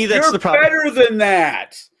only me that's the problem? You're better than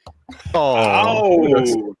that. Oh,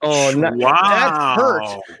 wow. That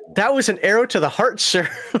hurt. That was an arrow to the heart, sir.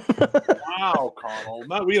 Wow, Connell.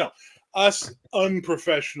 No, us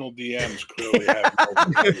unprofessional DMs clearly have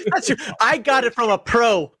no That's true. I got it from a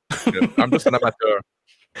pro. I'm just an amateur.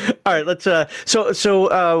 All right, let's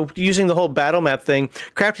so using the whole battle map thing,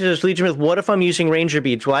 Crafty says, Legionofmyth, what if I'm using ranger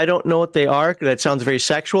beads? Well, I don't know what they are. That sounds very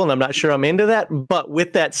sexual, and I'm not sure I'm into that. But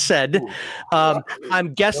with that said,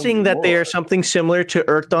 I'm guessing that they are something similar to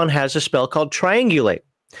Earthdawn has a spell called Triangulate.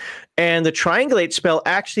 And the triangulate spell,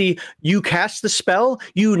 actually, you cast the spell,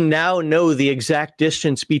 you now know the exact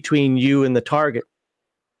distance between you and the target.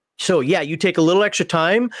 So yeah, you take a little extra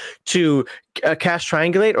time to cast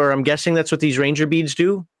triangulate, or I'm guessing that's what these ranger beads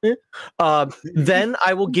do. Then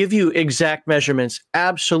I will give you exact measurements,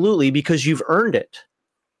 absolutely, because you've earned it.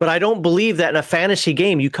 But I don't believe that in a fantasy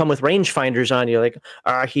game you come with rangefinders on you, like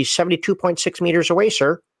he's 72.6 meters away,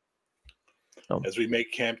 sir. So. As we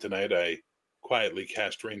make camp tonight, I quietly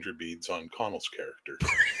cast ranger beads on Connell's character.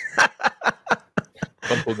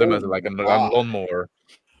 Don't put them as like a lawnmower.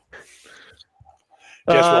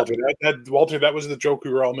 Yes, Walter. That was the joke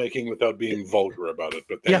we were all making without being vulgar about it.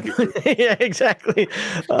 But thank you. Yeah, exactly.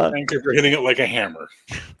 Thank you for hitting it like a hammer.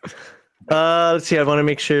 Let's see. I want to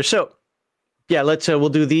make sure. So, yeah, let's. We'll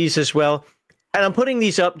do these as well. And I'm putting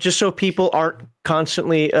these up just so people aren't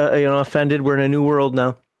constantly, offended. We're in a new world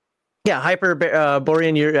now. Yeah,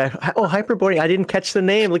 Hyperborean. Hyperborean. I didn't catch the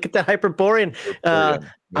name. Look at that Hyperborean.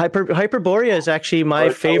 Hyperborea is actually my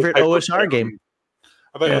favorite OSR game.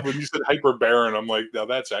 I thought when you said Hyper Baron, I'm like, now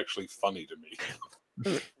that's actually funny to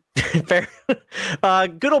me. Fair.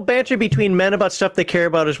 Good old banter between men about stuff they care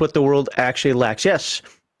about is what the world actually lacks. Yes.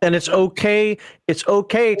 And it's okay. It's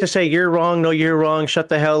okay to say you're wrong. No, you're wrong. Shut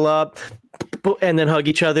the hell up. And then hug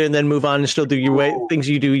each other and then move on and still do your way. Things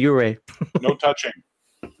you do your way. No touching.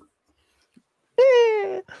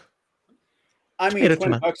 I mean,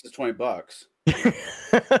 $20 is $20.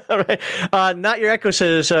 All right. Not Your Echo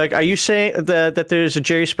says, are you saying that there's a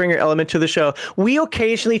Jerry Springer element to the show? We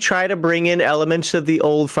occasionally try to bring in elements of the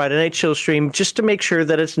old Friday Night Chill stream just to make sure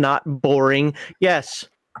that it's not boring. Yes.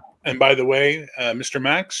 And by the way, Mr.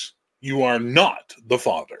 Max, you are not the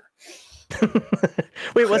father.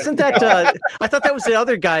 Wait, wasn't that? I thought that was the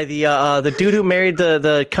other guy, the dude who married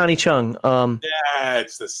the Connie Chung. Yeah,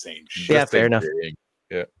 it's the same shit. Yeah, fair enough.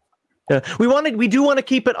 Yeah. We do want to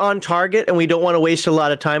keep it on target, and we don't want to waste a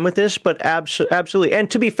lot of time with this. But absolutely,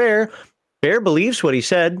 and to be fair, Bear believes what he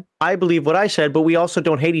said. I believe what I said, but we also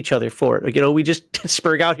don't hate each other for it. We just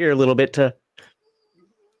spurg out here a little bit to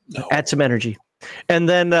add some energy. And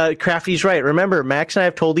then Crafty's right. Remember, Max and I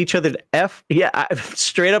have told each other to F. Yeah, I've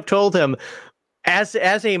straight up told him as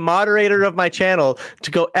a moderator of my channel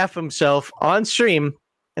to go F himself on stream,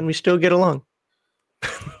 and we still get along.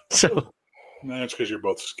 So. That's because you're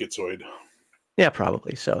both schizoid. Yeah,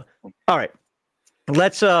 probably. So, all right.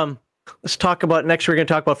 Let's talk about next. We're going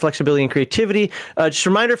to talk about flexibility and creativity. Just a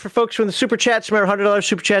reminder for folks from the super chats. Remember, $100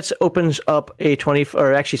 super chats opens up a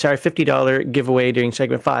 $50 giveaway during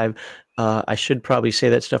segment 5. I should probably say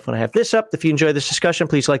that stuff when I have this up. If you enjoy this discussion,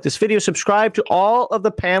 please like this video. Subscribe to all of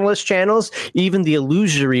the panelist channels, even the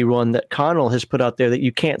illusory one that Connell has put out there that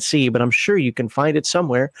you can't see, but I'm sure you can find it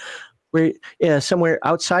somewhere. Somewhere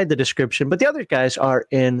outside the description, but the other guys are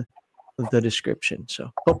in the description.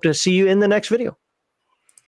 So hope to see you in the next video.